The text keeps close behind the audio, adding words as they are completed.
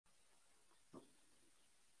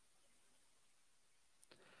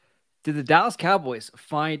Did the Dallas Cowboys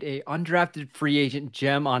find a undrafted free agent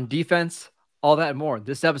gem on defense? All that and more.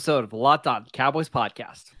 This episode of the Locked On Cowboys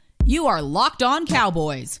podcast. You are Locked On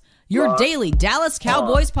Cowboys, your daily Dallas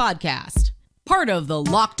Cowboys podcast. Part of the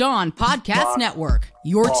Locked On Podcast Network,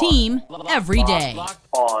 your team every day. Locked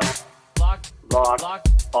on Cowboys.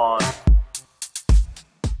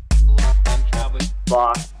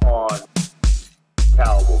 Locked on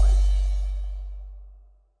Cowboys.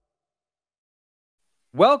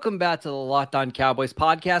 Welcome back to the Locked On Cowboys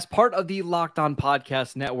podcast, part of the Locked On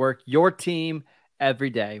Podcast Network, your team every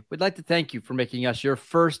day. We'd like to thank you for making us your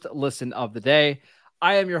first listen of the day.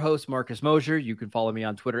 I am your host, Marcus Mosher. You can follow me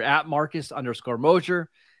on Twitter at Marcus_Mosher.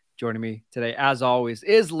 Joining me today, as always,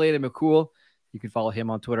 is Landon McCool. You can follow him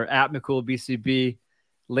on Twitter at McCoolBCB.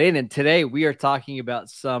 Landon, today we are talking about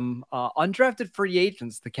some undrafted free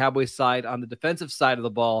agents, the Cowboys side on the defensive side of the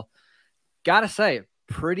ball. Gotta say,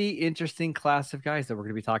 pretty interesting class of guys that we're going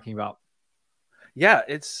to be talking about. Yeah,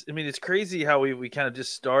 it's crazy how we kind of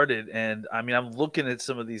just started. And I'm looking at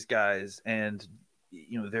some of these guys and,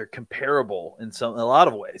 they're comparable in a lot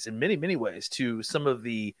of ways, in many ways, to some of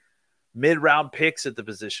the mid-round picks at the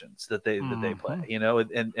positions that they play,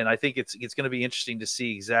 and I think it's going to be interesting to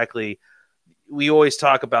see exactly. We always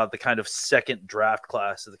talk about the kind of second draft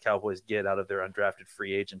class that the Cowboys get out of their undrafted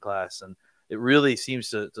free agent class. And it really seems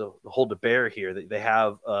to hold the bear here. They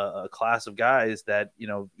have a class of guys that,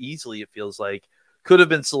 easily it feels like could have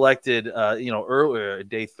been selected, earlier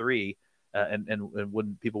day three, and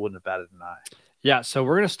people wouldn't have batted an eye. Yeah, so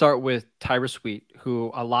we're going to start with Tyus Wheat, who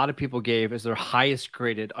a lot of people gave as their highest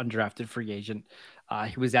graded undrafted free agent.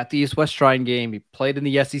 He was at the East-West Shrine game. He played in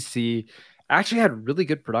the SEC. Actually had really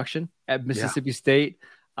good production at Mississippi State.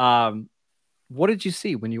 What did you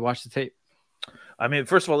see when you watched the tape?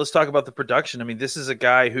 First of all, let's talk about the production. This is a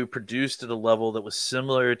guy who produced at a level that was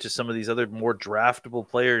similar to some of these other more draftable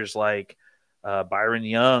players like Byron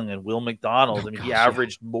Young and Will McDonald. He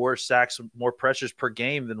averaged more sacks, more pressures per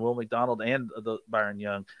game than Will McDonald and Byron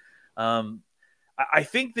Young. I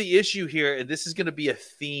think the issue here, and this is going to be a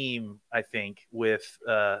theme, I think, with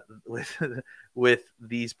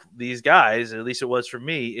these guys, at least it was for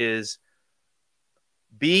me, is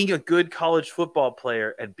being a good college football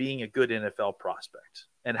player and being a good NFL prospect,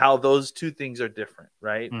 and how those two things are different,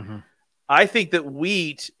 right? Mm-hmm. I think that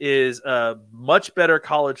Wheat is a much better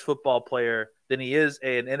college football player than he is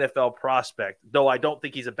an NFL prospect, though I don't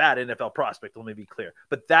think he's a bad NFL prospect, let me be clear.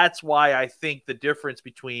 But that's why I think the difference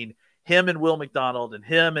between him and Will McDonald and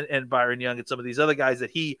him and Byron Young and some of these other guys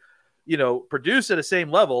that he, produced at the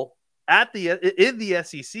same level in the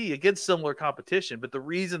SEC against similar competition. But the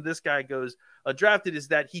reason this guy goes undrafted is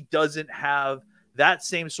that he doesn't have that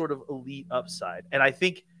same sort of elite upside. And I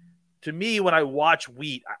think, to me, when I watch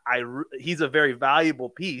Wheat, he's a very valuable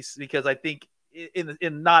piece, because I think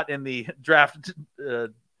not in the draft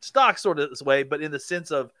stock sort of way, but in the sense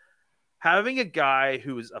of having a guy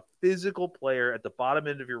who is a physical player at the bottom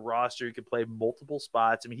end of your roster who can play multiple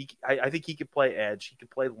spots. I think he could play edge. He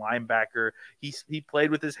could play linebacker. He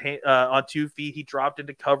played with his hand on 2 feet. He dropped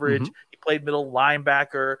into coverage. Mm-hmm. He played middle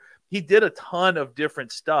linebacker. He did a ton of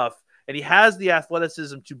different stuff, and he has the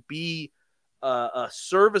athleticism to be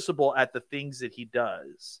serviceable at the things that he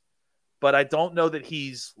does. But I don't know that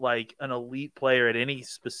he's like an elite player at any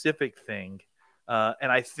specific thing.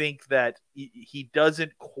 And I think that he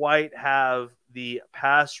doesn't quite have the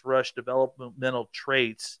pass rush developmental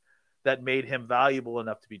traits that made him valuable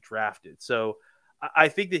enough to be drafted. So I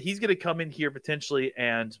think that he's going to come in here potentially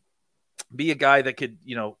and be a guy that could,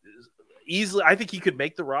 easily, I think he could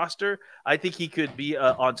make the roster. I think he could be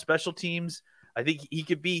on special teams. I think he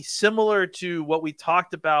could be similar to what we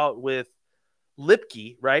talked about with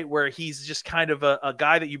Lipke, right? Where he's just kind of a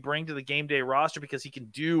guy that you bring to the game day roster because he can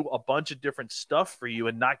do a bunch of different stuff for you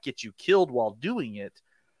and not get you killed while doing it.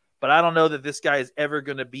 But I don't know that this guy is ever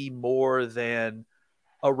going to be more than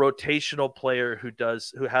a rotational player who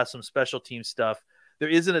has some special team stuff. There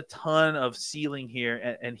isn't a ton of ceiling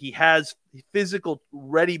here, and he has physical,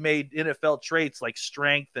 ready-made NFL traits like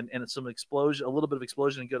strength and some explosion, a little bit of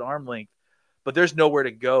explosion and good arm length. But there's nowhere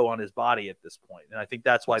to go on his body at this point. And I think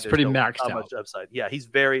that's why there's pretty maxed out. Much upside. Yeah, he's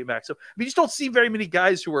very maxed out. You just don't see very many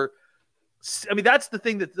guys who are – that's the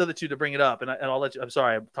thing that the other two to bring it up. And I'll let you – I'm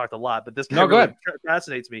sorry, I've talked a lot, but this guy really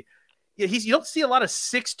fascinates me. Yeah, you don't see a lot of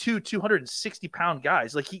 6'2", 260-pound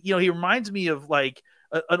guys. Like, he reminds me of like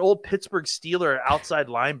an old Pittsburgh Steeler outside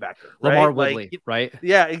linebacker. Right? Lamar Woodley, right?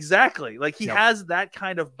 Yeah, exactly. Like, he has that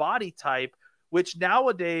kind of body type, which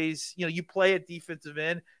nowadays, you play at defensive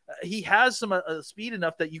end. He has some speed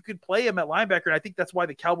enough that you could play him at linebacker, and I think that's why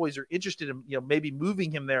the Cowboys are interested in, maybe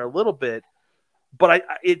moving him there a little bit. but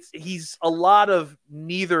he's a lot of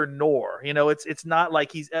neither nor. It's not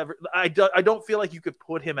like he's ever. I don't feel like you could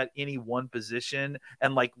put him at any one position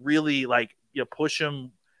and like really like push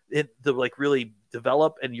him to like really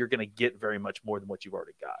develop, and you're going to get very much more than what you've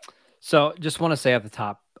already got. So just want to say at the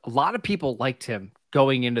top, a lot of people liked him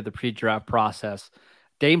going into the pre-draft process.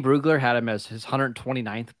 Dane Brugler had him as his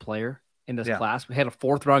 129th player in this class. We had a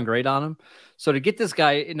 4th-round grade on him. So to get this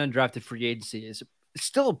guy in undrafted free agency is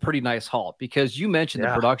still a pretty nice haul, because you mentioned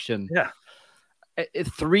the production. Yeah. At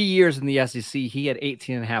 3 years in the SEC, he had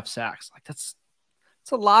 18.5 sacks. Like that's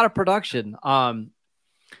a lot of production.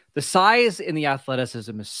 The size and the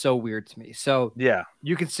athleticism is so weird to me. So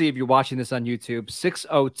you can see if you're watching this on YouTube,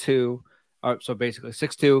 6'02", so basically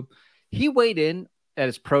 6'2". He weighed in at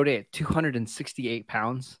his pro day at 268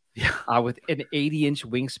 pounds with an 80-inch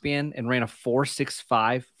wingspan and ran a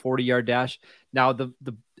 4.65 40-yard dash. Now, the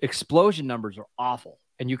explosion numbers are awful,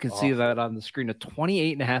 and you can see that on the screen. A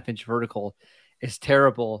 28.5-inch vertical is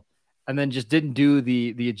terrible, and then just didn't do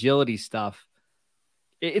the agility stuff.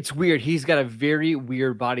 It's weird. He's got a very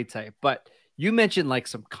weird body type. But you mentioned like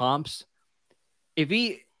some comps.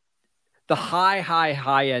 The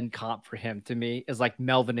high end comp for him to me is like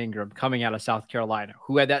Melvin Ingram coming out of South Carolina,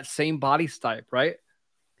 who had that same body type, right?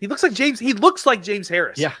 He looks like James. He looks like James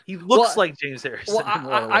Harris. Yeah, he looks like James Harris. Well,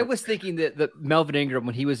 I was thinking that Melvin Ingram,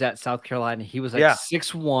 when he was at South Carolina, he was like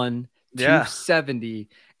 6'1", 270,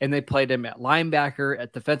 and they played him at linebacker,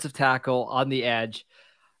 at defensive tackle, on the edge.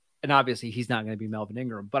 And obviously he's not going to be Melvin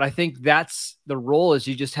Ingram, but I think that's the role, is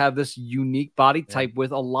you just have this unique body type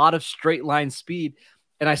with a lot of straight line speed.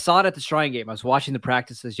 And I saw it at the Shrine game. I was watching the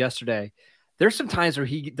practices yesterday. There's some times where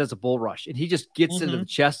he does a bull rush and he just gets into the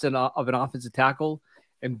chest of an offensive tackle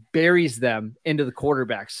and buries them into the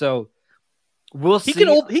quarterback. So we'll see.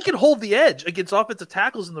 He can hold the edge against offensive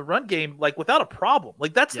tackles in the run game, like without a problem.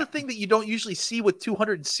 Like that's the thing that you don't usually see with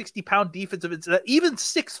 260-pound defensive, even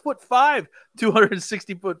 6'5",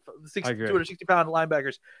 260-pound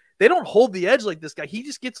linebackers. They don't hold the edge like this guy. He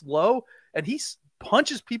just gets low and he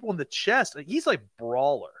punches people in the chest. He's like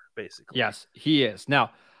brawler, basically. Yes, he is.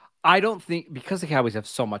 Now, I don't think, because the Cowboys have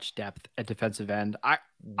so much depth at defensive end,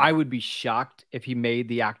 I would be shocked if he made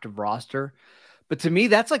the active roster. But to me,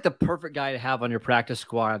 that's like the perfect guy to have on your practice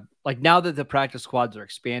squad. Like now that the practice squads are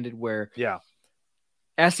expanded, where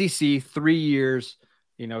SEC 3 years,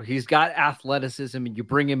 he's got athleticism, and you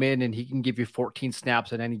bring him in and he can give you 14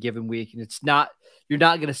 snaps on any given week. And you're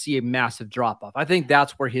not going to see a massive drop off. I think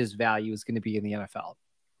that's where his value is going to be in the NFL.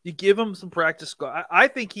 You give him some practice squad. I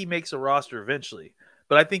think he makes a roster eventually,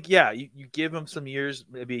 but I think, you give him some years,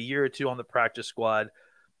 maybe a year or two on the practice squad.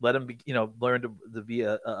 Let him be, learn to be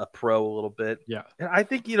a pro a little bit. Yeah. And I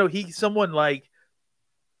think, he's someone like,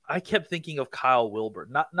 I kept thinking of Kyle Wilbur.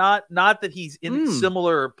 Not that he's in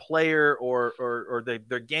similar player or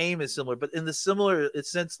their game is similar, but in the similar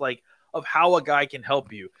sense, like of how a guy can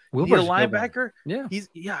help you. Wilbur's a linebacker. Yeah.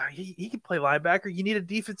 He can play linebacker. You need a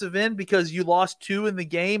defensive end because you lost 2 in the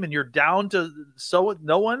game and you're down to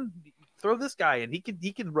no one. Throw this guy in. He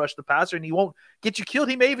can rush the passer and he won't get you killed.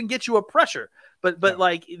 He may even get you a pressure. But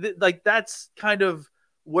like that's kind of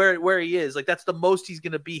where he is. Like that's the most he's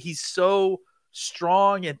going to be. He's so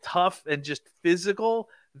strong and tough and just physical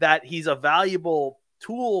that he's a valuable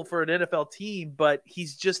tool for an NFL team, but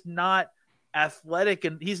he's just not athletic,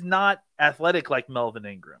 and he's not athletic like Melvin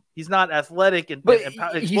Ingram. He's not athletic and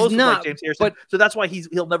explosive like James Harrison. So that's why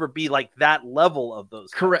he'll never be like that level of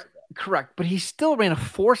those. Correct. But he still ran a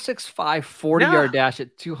 4.65 40-yard dash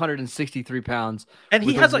at 263 pounds. And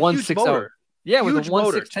he has a huge motor. Yeah, with a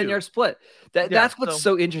 1.6 10-yard split. That's what's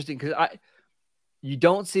so interesting, because you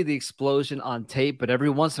don't see the explosion on tape, but every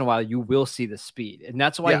once in a while you will see the speed. And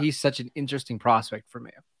that's why he's such an interesting prospect for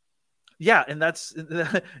me. Yeah, and that's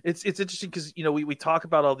it's interesting because we talk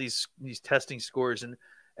about all these testing scores and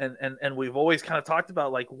we've always kind of talked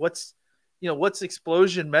about like what's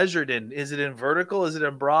explosion measured in? Is it in vertical? Is it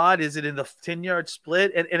in broad? Is it in the 10-yard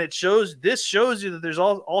split? And it shows you that there's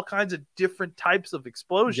all kinds of different types of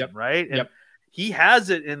explosion, right? And he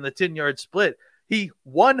has it in the 10-yard split. He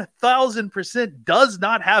 1,000% does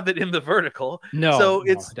not have it in the vertical. No. So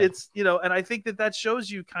it's and I think that shows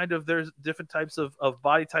you kind of there's different types of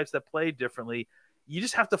body types that play differently. You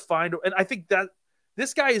just have to find, and I think that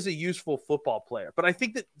this guy is a useful football player, but I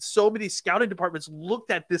think that so many scouting departments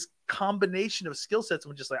looked at this combination of skill sets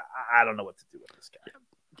and were just like, I don't know what to do with this guy.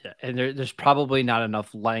 Yeah. And there's probably not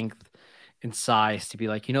enough length and size to be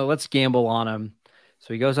like, let's gamble on him.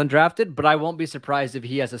 So he goes undrafted, but I won't be surprised if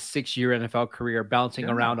he has a 6-year NFL career bouncing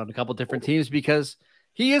around on a couple different teams, because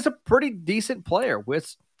he is a pretty decent player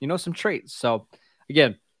with, some traits. So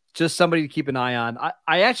again, just somebody to keep an eye on.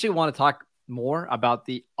 I actually want to talk more about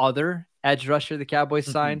the other edge rusher the Cowboys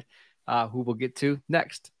signed, who we'll get to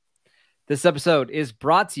next. This episode is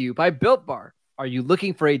brought to you by Built Bar. Are you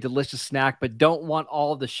looking for a delicious snack but don't want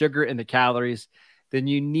all the sugar and the calories? Then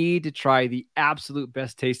you need to try the absolute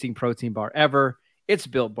best tasting protein bar ever. It's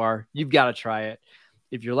Built Bar. You've got to try it.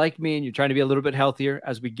 If you're like me and you're trying to be a little bit healthier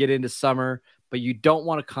as we get into summer, but you don't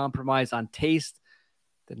want to compromise on taste,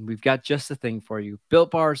 then we've got just the thing for you.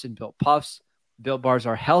 Built Bars and Built Puffs. Built Bars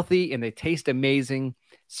are healthy and they taste amazing.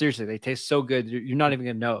 Seriously, they taste so good. You're not even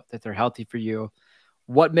going to know that they're healthy for you.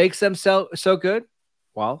 What makes them so good?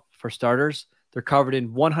 Well, for starters, they're covered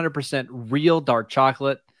in 100% real dark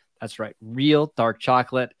chocolate. That's right, real dark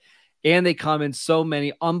chocolate. And they come in so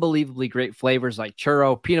many unbelievably great flavors like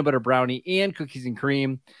churro, peanut butter brownie, and cookies and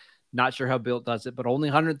cream. Not sure how Built does it, but only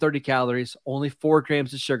 130 calories, only 4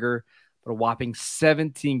 grams of sugar, but a whopping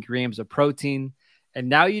 17 grams of protein. And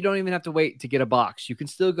now you don't even have to wait to get a box. You can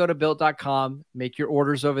still go to Built.com, make your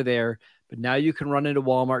orders over there, but now you can run into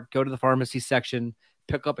Walmart, go to the pharmacy section,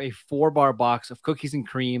 pick up a 4-bar box of cookies and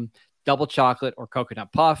cream, double chocolate, or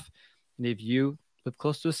coconut puff. And if you live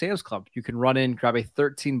close to a Sam's Club, you can run in, grab a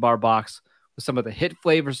 13-bar box with some of the hit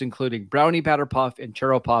flavors, including brownie batter puff and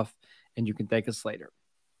churro puff, and you can thank us later.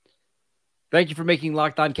 Thank you for making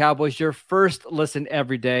Locked On Cowboys your first listen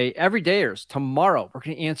every day. Every dayers, tomorrow, we're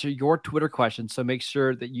going to answer your Twitter questions, so make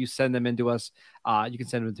sure that you send them into us. You can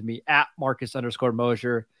send them to me at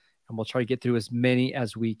Marcus_Mosher, and we'll try to get through as many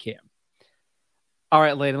as we can. All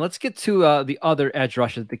right, Landon, let's get to the other edge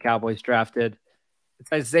rusher that the Cowboys drafted.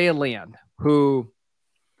 It's Isaiah Land, who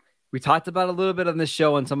we talked about a little bit on this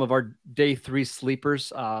show on some of our day 3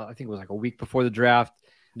 sleepers. I think it was like a week before the draft.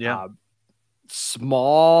 Yeah.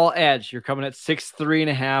 Small edge. You're coming at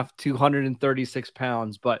 6'3.5", 236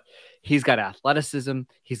 pounds, but he's got athleticism.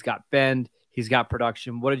 He's got bend. He's got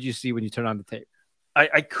production. What did you see when you turned on the tape?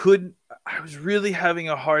 I was really having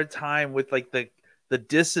a hard time with like the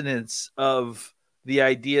dissonance of the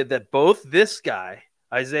idea that both this guy,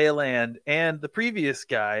 Isaiah Land, and the previous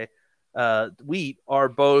guy, Wheat, are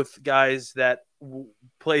both guys that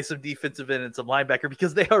play some defensive end and some linebacker,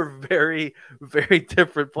 because they are very, very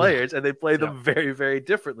different players and they play them very, very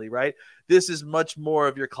differently, right? This is much more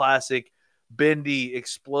of your classic bendy,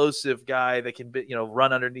 explosive guy that can,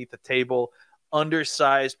 run underneath the table,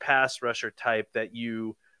 undersized pass rusher type that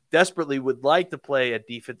you desperately would like to play at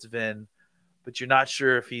defensive end, but you're not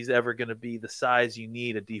sure if he's ever going to be the size you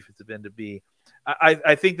need a defensive end to be.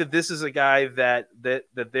 I think that this is a guy that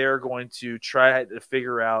they're going to try to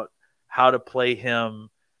figure out how to play him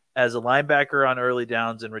as a linebacker on early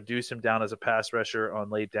downs and reduce him down as a pass rusher on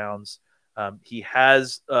late downs. He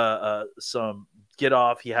has some get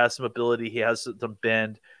off. He has some ability. He has some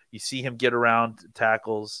bend. You see him get around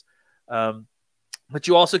tackles. But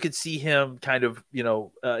you also could see him kind of,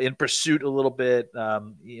 in pursuit a little bit,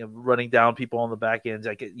 running down people on the back ends.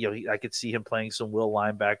 I could see him playing some will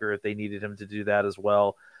linebacker if they needed him to do that as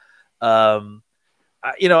well.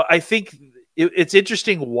 I think it's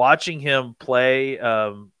interesting watching him play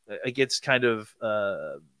against kind of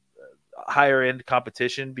higher end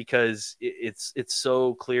competition, because it's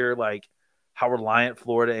so clear like how reliant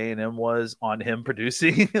Florida A&M was on him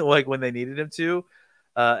producing like when they needed him to.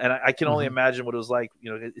 And I can only imagine what it was like.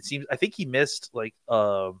 It seems, I think he missed like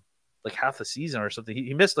half the season or something.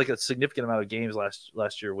 He missed like a significant amount of games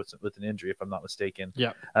last year with an injury, if I'm not mistaken.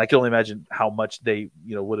 Yeah. And I can only imagine how much they,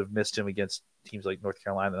 would have missed him against teams like North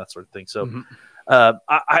Carolina and that sort of thing. So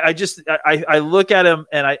I look at him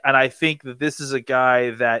and I think that this is a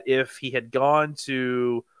guy that if he had gone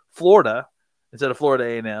to Florida instead of Florida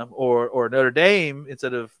A&M or Notre Dame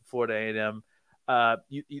instead of Florida A&M,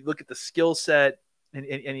 you look at the skill set,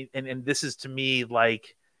 and this is to me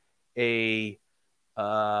like and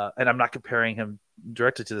I'm not comparing him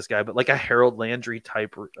directly to this guy, but like a Harold Landry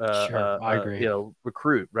type, I agree.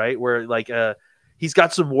 Recruit, right? Where like he's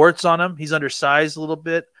got some warts on him. He's undersized a little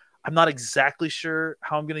bit. I'm not exactly sure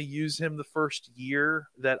how I'm going to use him the first year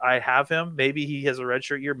that I have him. Maybe he has a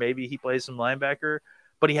redshirt year. Maybe he plays some linebacker,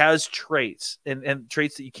 but he has traits and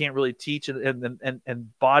traits that you can't really teach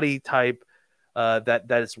and body type that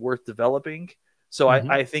is worth developing. So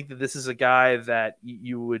I think that this is a guy that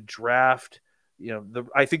you would draft.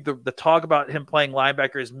 I think the talk about him playing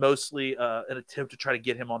linebacker is mostly an attempt to try to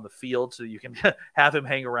get him on the field so you can have him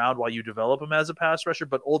hang around while you develop him as a pass rusher.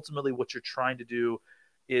 But ultimately what you're trying to do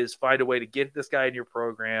is find a way to get this guy in your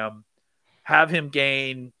program, have him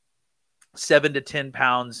gain 7 to 10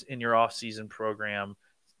 pounds in your offseason program.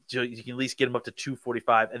 So you can at least get him up to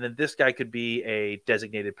 245, and then this guy could be a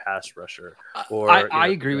designated pass rusher. I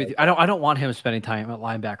agree with you. I don't want him spending time at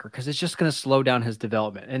linebacker because it's just going to slow down his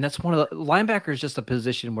development. And that's one of the linebacker is just a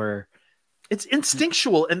position where It's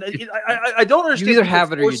instinctual, and I don't understand. You either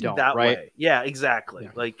have it or you don't, that right? way. Yeah, exactly.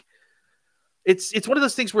 Yeah. Like it's one of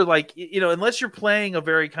those things where, like, unless you're playing a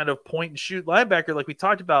very kind of point and shoot linebacker, like we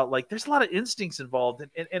talked about, like there's a lot of instincts involved,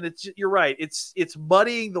 and it's, you're right. It's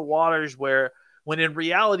muddying the waters where, when in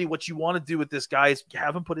reality, what you want to do with this guy is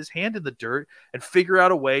have him put his hand in the dirt and figure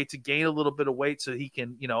out a way to gain a little bit of weight so he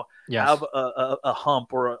can, have a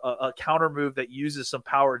hump or a counter move that uses some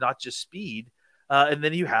power, not just speed. And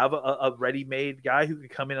then you have a ready-made guy who can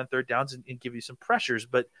come in on third downs and give you some pressures.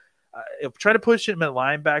 But try to push him at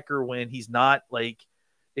linebacker when he's not like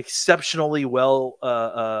exceptionally well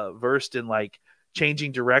versed in like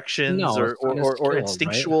changing directions or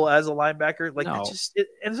instinctual, right? As a linebacker, like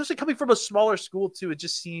and especially coming from a smaller school too, it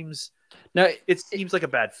just seems like a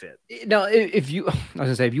bad fit. No, if you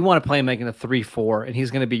want to play him making a 3-4 and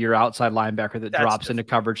he's going to be your outside linebacker that drops into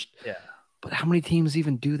coverage, but how many teams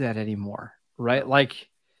even do that anymore, right? Like,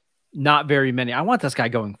 not very many. I want this guy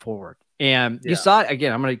going forward. And you saw it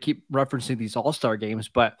again. I'm going to keep referencing these all-star games,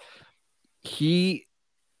 but he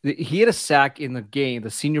had a sack in the game,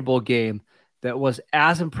 the Senior Bowl game, that was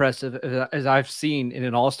as impressive as I've seen in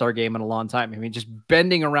an all-star game in a long time. I mean, just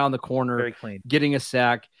bending around the corner, very clean, getting a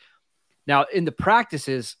sack. Now, in the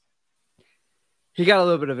practices, he got a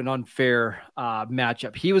little bit of an unfair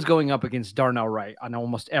matchup. He was going up against Darnell Wright on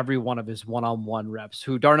almost every one of his one-on-one reps,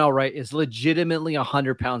 who Darnell Wright is legitimately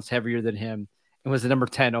 100 pounds heavier than him and was the number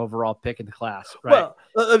 10 overall pick in the class. Right?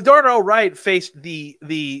 Well, Darnell Wright faced the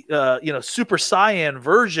Super Saiyan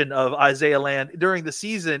version of Isaiah Land during the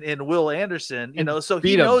season in Will Anderson, so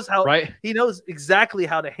he knows he knows exactly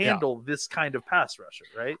how to handle this kind of pass rusher,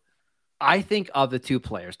 right? I think of the two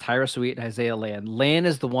players, Tyus Wheat and Isaiah Land, Land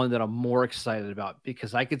is the one that I'm more excited about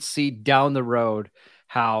because I could see down the road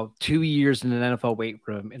how 2 years in an NFL weight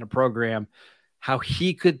room in a program, how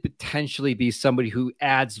he could potentially be somebody who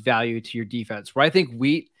adds value to your defense. Where I think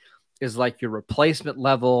Wheat is like your replacement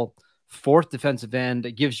level fourth defensive end.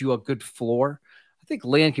 It gives you a good floor. I think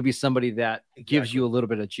Land could be somebody that gives you a little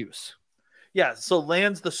bit of juice. Yeah. So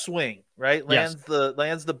Land's the swing, right? Land's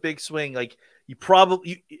the big swing. Like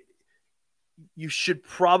you should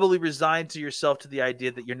probably resign to yourself to the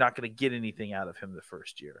idea that you're not going to get anything out of him the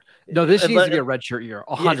first year. No, this needs to be a redshirt year.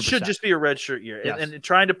 100%. It should just be a redshirt year. Yes. And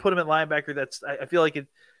trying to put him at linebacker, I feel like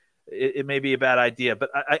it may be a bad idea.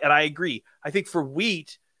 But I agree. I think for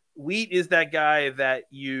Wheat is that guy that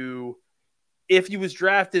if he was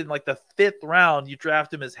drafted in like the 5th round, you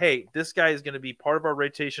draft him as, hey, this guy is going to be part of our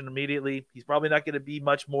rotation immediately. He's probably not going to be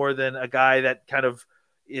much more than a guy that kind of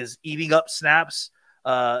is eating up snaps.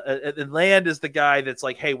 And Land is the guy that's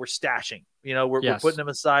like, hey, we're stashing, we're putting him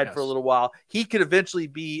aside for a little while. He could eventually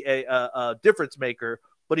be a difference maker,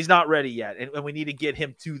 but he's not ready yet. And we need to get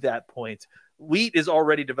him to that point. Wheat is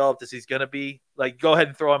already developed as he's going to be. Like, go ahead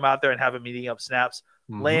and throw him out there and have him eating up snaps.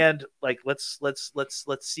 Mm-hmm. Land, like, let's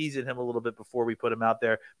season him a little bit before we put him out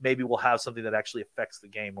there. Maybe we'll have something that actually affects the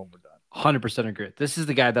game when we're done. 100% agree. This is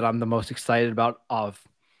the guy that I'm the most excited about of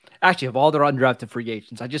all their undrafted free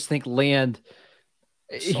agents. I just think Land,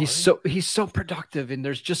 he's so productive, and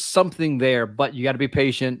there's just something there, but you got to be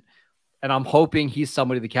patient. And I'm hoping he's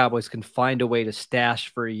somebody the Cowboys can find a way to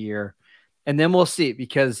stash for a year. And then we'll see,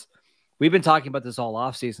 because we've been talking about this all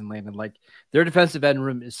offseason, Landon. Like, their defensive end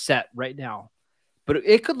room is set right now, but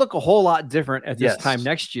it could look a whole lot different at this time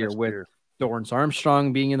next year with Dorrance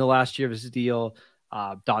Armstrong being in the last year of his deal,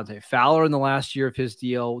 Dante Fowler in the last year of his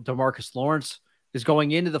deal. DeMarcus Lawrence is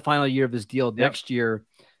going into the final year of his deal next year.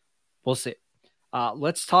 We'll see.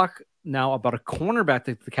 Let's talk now about a cornerback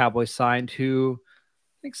that the Cowboys signed, who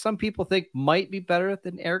I think some people think might be better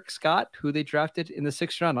than Eric Scott, who they drafted in the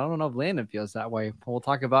 6th round. I don't know if Landon feels that way. We'll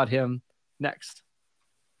talk about him next.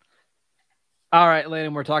 All right,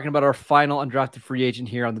 Landon, we're talking about our final undrafted free agent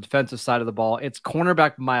here on the defensive side of the ball. It's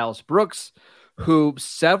cornerback Myles Brooks, who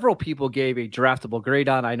several people gave a draftable grade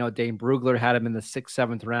on. I know Dane Brugler had him in the 6th,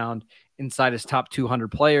 7th round inside his top 200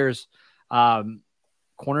 players.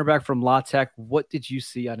 Cornerback from La Tech. What did you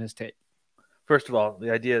see on his tape? First of all,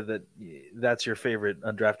 the idea that that's your favorite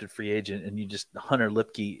undrafted free agent and you just Hunter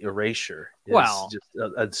Lipke erasure is just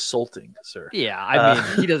insulting, sir. Yeah, I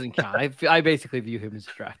mean, he doesn't count. I basically view him as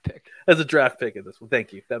a draft pick. As a draft pick in this one.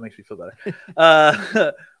 Thank you. That makes me feel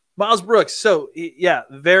better. Myles Brooks. So, yeah,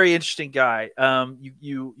 very interesting guy.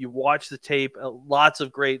 You watch the tape. Lots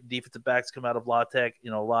of great defensive backs come out of La Tech. A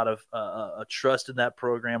lot of trust in that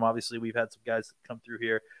program. Obviously, we've had some guys that come through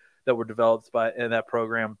here that were developed in that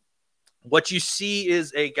program. What you see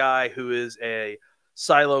is a guy who is a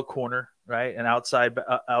silo corner, right? An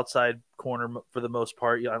outside corner for the most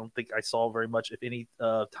part. I don't think I saw very much, if any,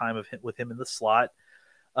 time with him in the slot.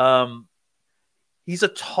 He's a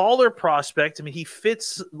taller prospect. I mean, he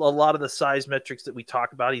fits a lot of the size metrics that we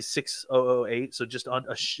talk about. He's 6'008", so just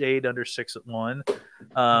a shade under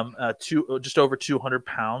 6'1", just over 200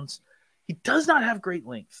 pounds. He does not have great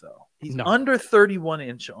length, though. He's under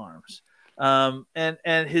 31-inch arms. And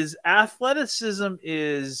his athleticism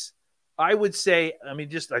is, I would say, I mean,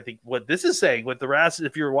 I think what this is saying, what the RAS,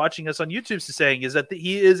 if you're watching us on YouTube, is saying is that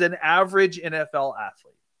he is an average NFL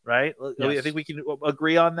athlete, right? Yes. I think we can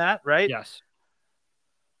agree on that, right? Yes.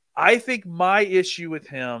 I think my issue with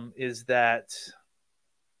him is that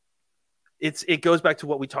it goes back to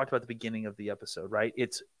what we talked about at the beginning of the episode, right?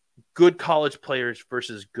 It's good college players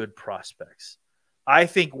versus good prospects. I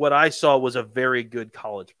think what I saw was a very good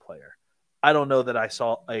college player. I don't know that I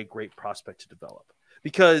saw a great prospect to develop,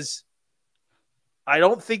 because I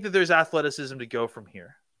don't think that there's athleticism to go from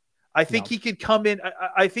here. I think he could come in.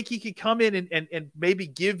 I think he could come in and maybe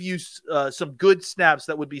give you some good snaps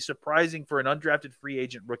that would be surprising for an undrafted free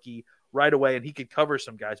agent rookie right away, and he could cover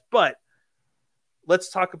some guys. But let's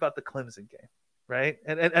talk about the Clemson game, right?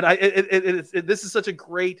 This is such a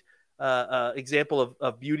great example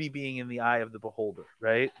of beauty being in the eye of the beholder,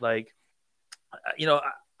 right? Like,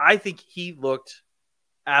 I think he looked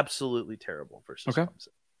absolutely terrible versus Clemson.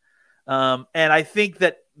 And I think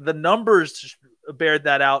that the numbers bared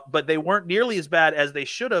that out, but they weren't nearly as bad as they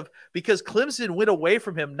should have, because Clemson went away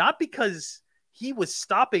from him, not because he was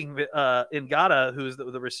stopping Ngata, who's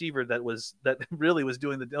the receiver that really was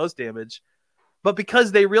doing the most damage, but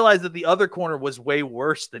because they realized that the other corner was way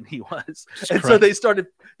worse than he was. And so they started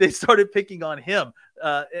picking on him.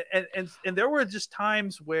 And there were just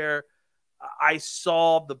times where I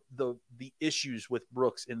saw the issues with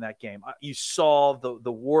Brooks in that game. You saw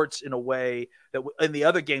the warts in a way that in the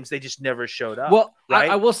other games they just never showed up. Well, right?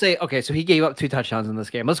 I will say, okay, so he gave up 2 touchdowns in this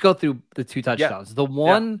game. Let's go through the 2 touchdowns. Yeah. The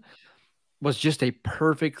one was just a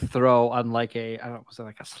perfect throw on was it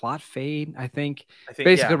like a slot fade? I think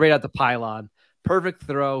basically right at the pylon. Perfect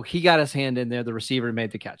throw. He got his hand in there. The receiver made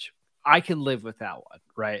the catch. I can live with that one,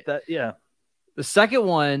 right? The second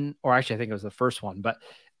one, or actually I think it was the first one, but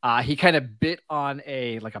he kind of bit on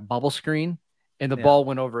a bubble screen, and the ball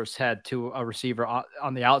went over his head to a receiver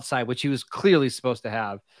on the outside, which he was clearly supposed to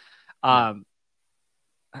have. Those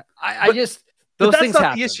things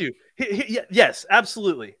happen. The issue. Yes,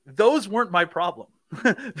 absolutely. Those weren't my problem.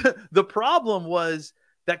 The problem was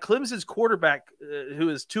that Clemson's quarterback, who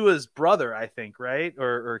is Tua's brother, I think, right?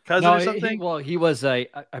 Or cousin or something? He was a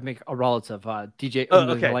relative, DJ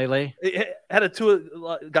Umalele. It had a Tua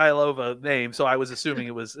Gaialova name, so I was assuming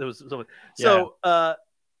it was someone. So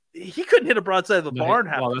he couldn't hit a broadside of the barn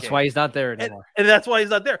half the game. That's why he's not there anymore. And that's why he's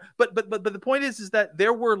not there. But the point is that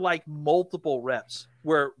there were multiple reps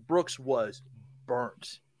where Brooks was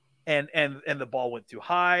burnt. And the ball went too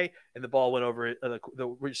high, and the ball went over the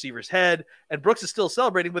receiver's head, and Brooks is still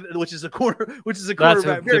celebrating with it, which is a corner, that's a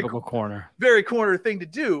typical very corner thing to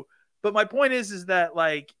do. But my point is that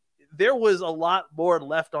there was a lot more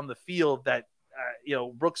left on the field that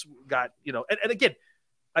Brooks got, and again,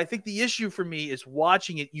 I think the issue for me is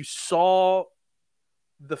watching it. You saw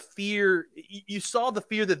the fear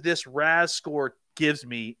that this RAS score gives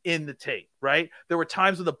me in the tape, right? There were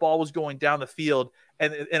times when the ball was going down the field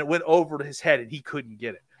and it went over to his head and he couldn't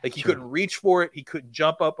get it. He couldn't reach for it. He couldn't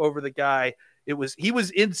jump up over the guy. He was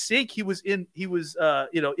in sync. He was in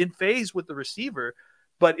phase with the receiver,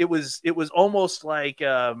 but it was almost like,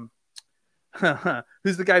 who's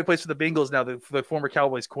the guy who plays for the Bengals now? The former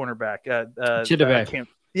Cowboys cornerback, Chidobe.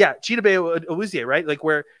 Chidobe Awuzie, right?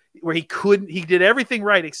 Where he did everything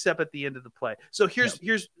right except at the end of the play. So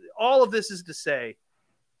here's all of this is to say,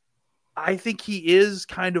 I think he is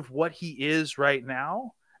kind of what he is right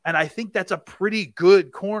now, and I think that's a pretty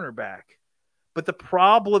good cornerback. But the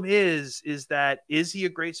problem is he a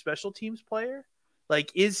great special teams player? Can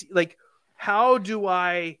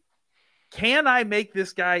I make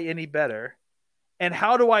this guy any better? And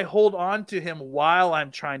how do I hold on to him while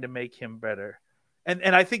I'm trying to make him better?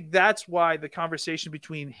 And I think that's why the conversation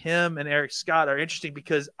between him and Eric Scott are interesting,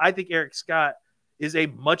 because I think Eric Scott is a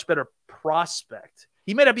much better prospect.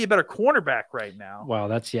 He may not be a better cornerback right now. Well,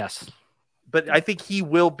 that's yes. But I think he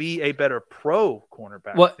will be a better pro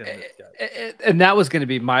cornerback. Well, and that was going to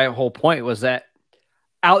be my whole point, was that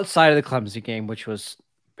outside of the Clemson game, which was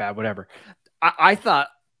bad, whatever, I thought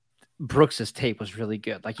Brooks's tape was really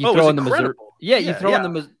good. You throw in the Missouri,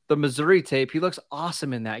 in the Missouri tape, he looks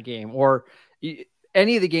awesome in that game. Or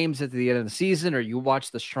any of the games at the end of the season, or you watch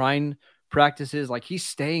the Shrine practices, he's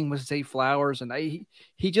staying with Zay Flowers, and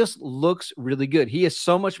he just looks really good. He is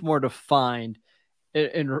so much more refined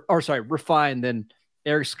than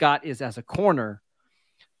Eric Scott is as a corner,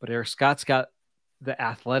 but Eric Scott's got the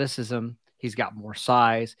athleticism. He's got more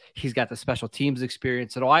size. He's got the special teams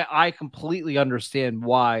experience. And I completely understand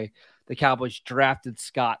why the Cowboys drafted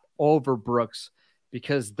Scott over Brooks,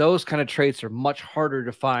 because those kind of traits are much harder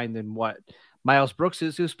to find than what Myles Brooks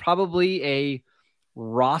is, who's probably a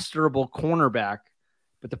rosterable cornerback.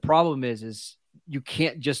 But the problem is you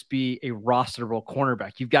can't just be a rosterable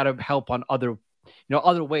cornerback. You've got to help on other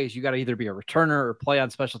ways. You got to either be a returner or play on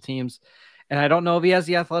special teams. And I don't know if he has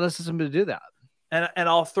the athleticism to do that. And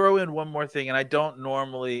I'll throw in one more thing, and I don't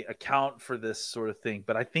normally account for this sort of thing,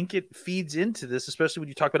 but I think it feeds into this, especially when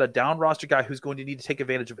you talk about a down roster guy who's going to need to take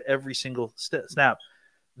advantage of every single snap.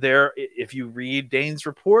 If you read Dane's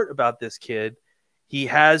report about this kid, he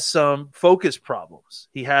has some focus problems.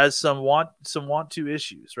 He has some want to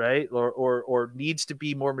issues, right? Or needs to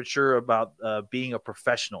be more mature about being a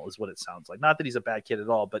professional, is what it sounds like. Not that he's a bad kid at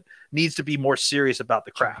all, but needs to be more serious about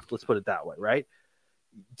the craft. Let's put it that way, right?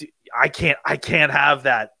 I can't have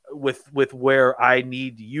that with where I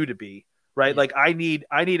need you to be, right? Like I need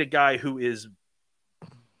a guy who is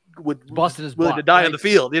busting his willing butt, to die right? on the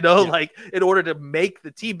field, like in order to make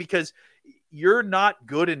the team, because you're not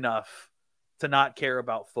good enough to not care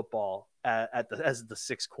about football as the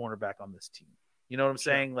sixth cornerback on this team. You know what I'm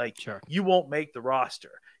saying? Like, you won't make the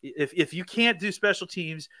roster if you can't do special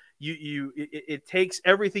teams. It takes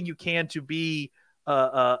everything you can to be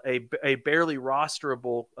a barely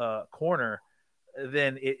rosterable corner.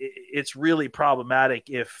 Then it's really problematic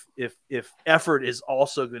if effort is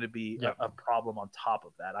also going to be a problem on top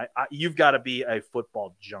of that. You've got to be a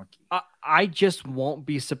football junkie. I just won't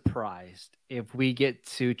be surprised if we get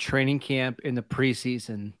to training camp in the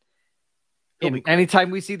preseason.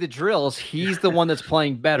 Anytime we see the drills, he's the one that's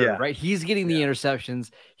playing better, right? He's getting the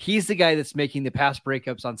interceptions. He's the guy that's making the pass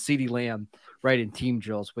breakups on CeeDee Lamb, right, in team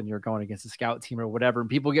drills when you're going against a scout team or whatever. And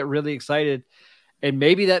people get really excited. And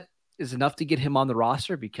maybe that is enough to get him on the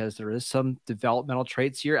roster because there is some developmental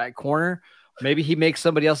traits here at corner. Maybe he makes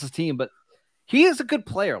somebody else's team, but he is a good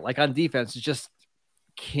player. Like on defense, it's just,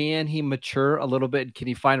 can he mature a little bit? Can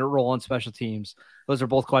he find a role on special teams? Those are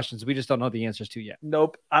both questions we just don't know the answers to yet.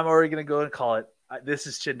 Nope. I'm already going to go and call it. This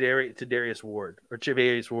is Chadarius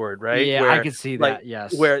Ward, right? Yeah, I can see that.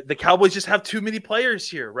 Yes. Where the Cowboys just have too many players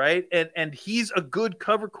here, right? And he's a good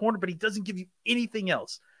cover corner, but he doesn't give you anything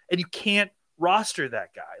else. And you can't roster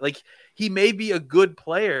that guy. Like, he may be a good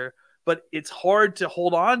player, but it's hard to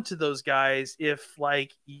hold on to those guys if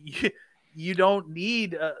like you don't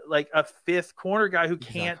need like a fifth corner guy who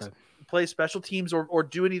can't play special teams or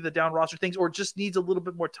do any of the down roster things, or just needs a little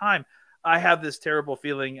bit more time. I have this terrible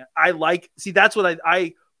feeling. That's what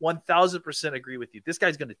I 1000% agree with you. This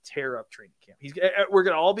guy's going to tear up training camp. We're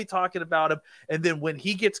going to all be talking about him. And then when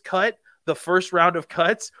he gets cut, the first round of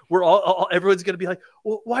cuts, everyone's going to be like,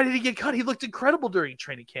 well, why did he get cut? He looked incredible during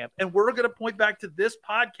training camp. And we're going to point back to this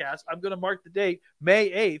podcast. I'm going to mark the date,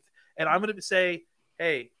 May 8th. And I'm going to say,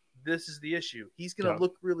 hey, this is the issue. He's going to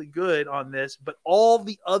look really good on this, but all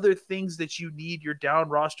the other things that you need your down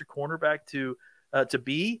roster cornerback to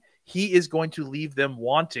be, he is going to leave them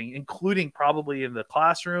wanting, including probably in the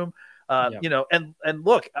classroom. And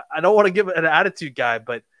look, I don't want to give an attitude guy,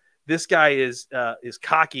 but this guy is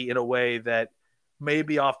cocky in a way that may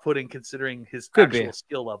be off-putting considering his actual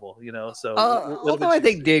skill level, So although I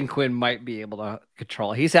think Dan Quinn might be able to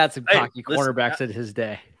control. He's had some cocky cornerbacks in his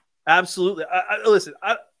day. Absolutely.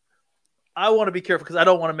 I want to be careful because I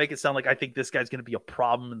don't want to make it sound like I think this guy's going to be a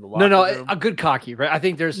problem in the locker room. A good cocky, right? I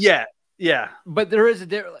think there's Yeah. But there is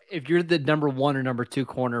if you're the number 1 or number 2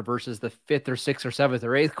 corner versus the 5th or 6th or 7th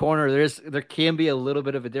or 8th corner, there can be a little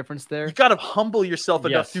bit of a difference there. You got to humble yourself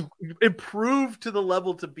enough to improve to the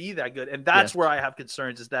level to be that good. And that's where I have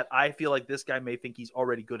concerns, is that I feel like this guy may think he's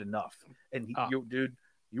already good enough. And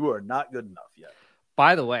you are not good enough yet.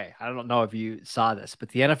 By the way, I don't know if you saw this, but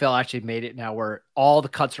the NFL actually made it now where all the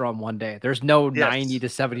cuts are on one day. There's no 90 to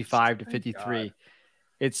 75 to 53.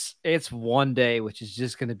 It's one day, which is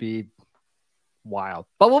just going to be wild.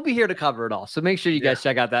 But we'll be here to cover it all. So make sure you guys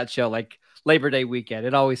check out that show, like Labor Day weekend.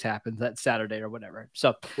 It always happens that Saturday or whatever.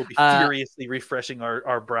 So we'll be furiously refreshing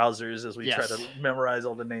our browsers as we try to memorize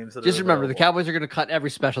all the names. Just remember, the Cowboys are going to cut every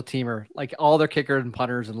special teamer, like all their kickers and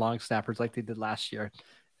punters and long snappers, like they did last year.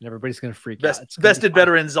 And everybody's going to freak out. Vested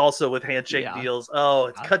veterans also with handshake deals. Oh,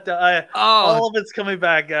 it's cut down. All of it's coming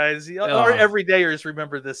back, guys. Our everydayers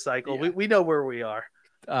remember this cycle. We know where we are.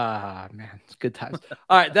 Man, it's good times.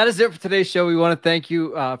 All right, that is it for today's show. We want to thank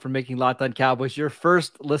you for making Locked On Cowboys your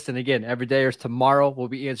first listen. Again, everydayers, tomorrow we'll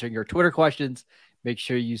be answering your Twitter questions. Make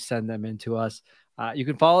sure you send them in to us. You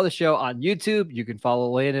can follow the show on YouTube. You can follow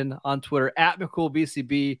Landon on Twitter at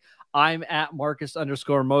McCoolBCB. I'm at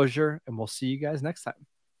Marcus_Mosher, and we'll see you guys next time.